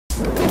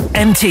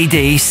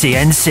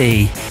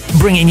MTDCNC,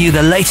 bringing you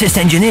the latest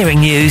engineering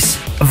news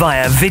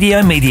via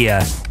video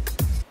media.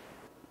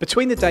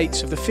 Between the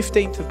dates of the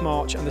 15th of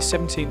March and the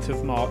 17th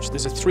of March,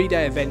 there's a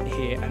 3-day event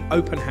here, an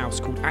open house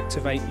called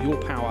Activ8 Your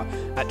Power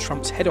at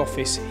Trump's head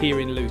office here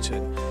in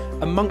Luton.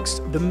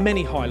 Amongst the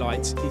many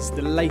highlights is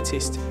the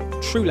latest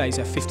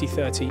TruLaser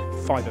 5030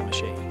 fibre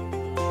machine.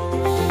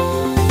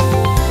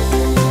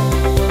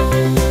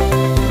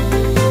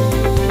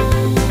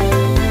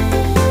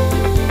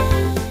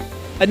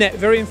 Annette,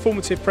 very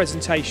informative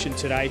presentation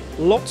today,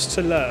 lots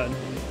to learn.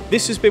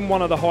 This has been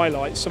one of the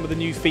highlights, some of the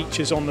new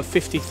features on the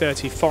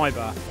 5030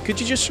 fibre. Could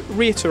you just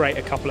reiterate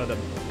a couple of them?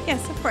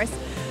 Yes, of course.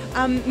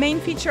 Main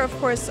feature, of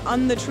course,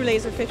 on the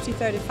TruLaser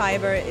 5030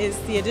 fibre is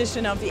the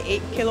addition of the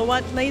 8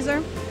 kilowatt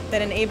laser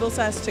that enables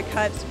us to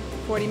cut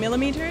 40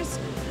 millimeters.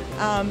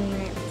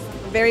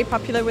 Very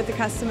popular with the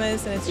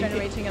customers, and it's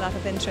generating a lot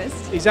of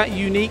interest. Is that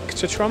unique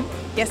to Trump?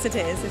 Yes, it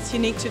is. It's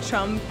unique to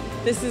Trump.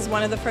 This is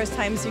one of the first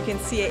times you can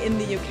see it in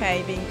the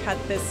UK being cut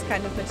this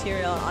kind of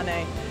material on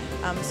a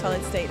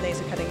solid state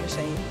laser cutting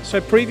machine. So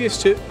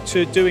previous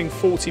to doing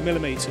 40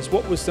 millimeters,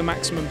 what was the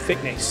maximum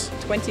thickness?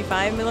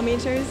 25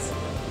 millimeters.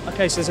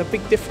 Okay, so there's a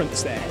big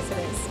difference there. Yes, it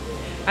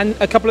is. And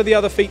a couple of the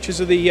other features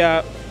of the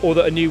or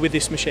that are new with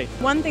this machine.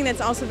 One thing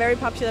that's also very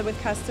popular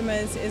with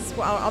customers is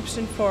our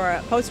option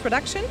for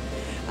post-production.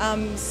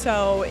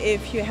 So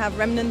if you have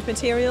remnant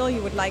material,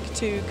 you would like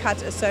to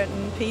cut a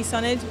certain piece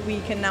on it, we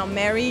can now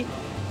marry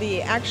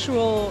the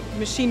actual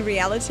machine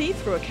reality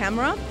through a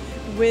camera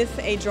with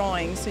a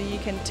drawing. So you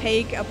can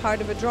take a part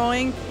of a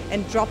drawing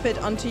and drop it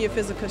onto your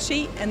physical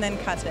sheet and then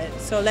cut it.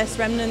 So less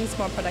remnants,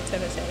 more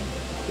productivity.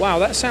 Wow,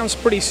 that sounds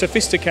pretty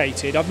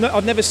sophisticated.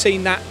 I've never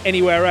seen that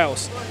anywhere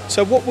else.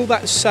 So what will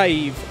that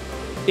save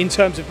in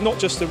terms of not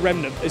just the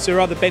remnant? Is there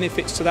other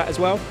benefits to that as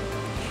well?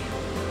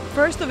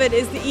 First of it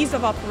is the ease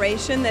of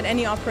operation, that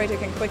any operator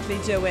can quickly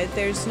do it.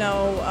 There's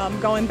no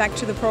going back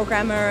to the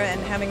programmer and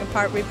having a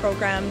part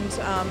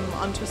reprogrammed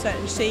onto a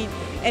certain sheet.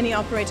 Any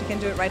operator can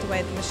do it right away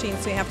at the machine,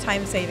 so you have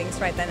time savings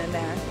right then and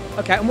there.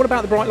 Okay, and what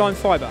about the BrightLine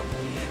FIBER?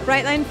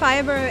 BrightLine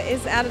FIBER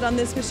is added on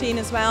this machine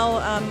as well,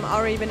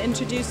 already been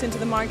introduced into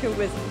the market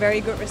with very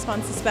good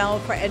response as well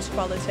for edge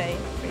quality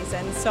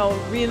reasons. So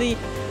really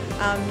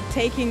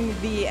taking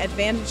the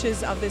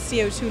advantages of the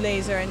CO2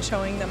 laser and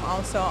showing them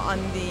also on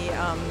the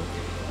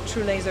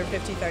TruLaser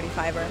 5030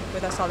 fibre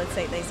with a solid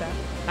state laser.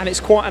 And it's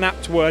quite an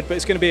apt word, but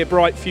it's going to be a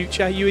bright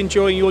future. Are you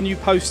enjoying your new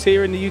post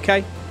here in the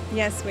UK?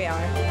 Yes, we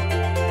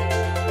are.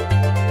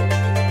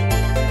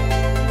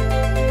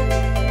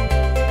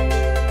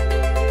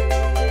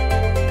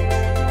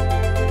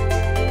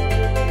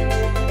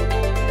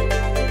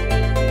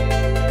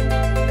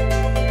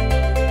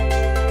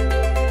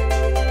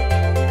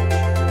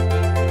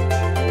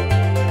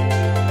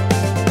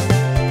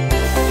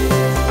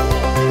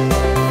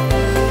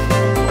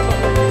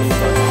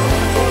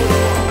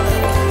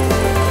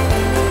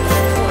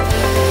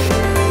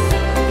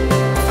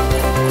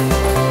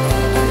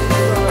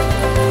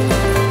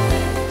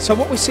 So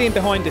what we're seeing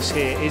behind us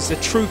here is the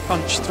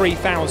TruPunch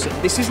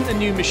 3000. This isn't a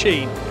new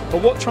machine,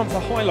 but what Trump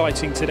are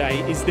highlighting today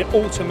is the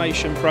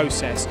automation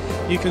process.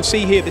 You can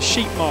see here the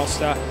sheet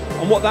master,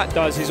 and what that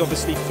does is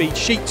obviously feed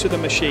sheet to the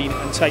machine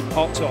and take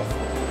parts off.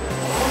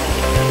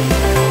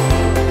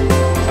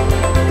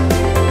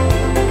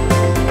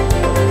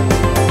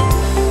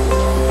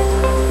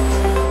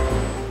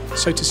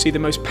 So to see the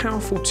most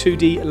powerful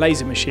 2D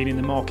laser machine in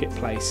the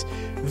marketplace,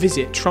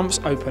 visit Trump's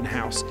Open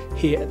House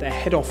here at their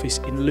head office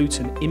in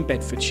Luton in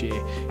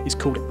Bedfordshire. It's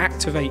called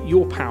Activ8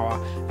 Your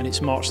Power, and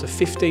it's March the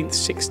 15th,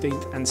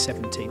 16th and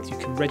 17th. You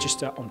can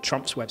register on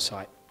Trump's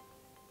website.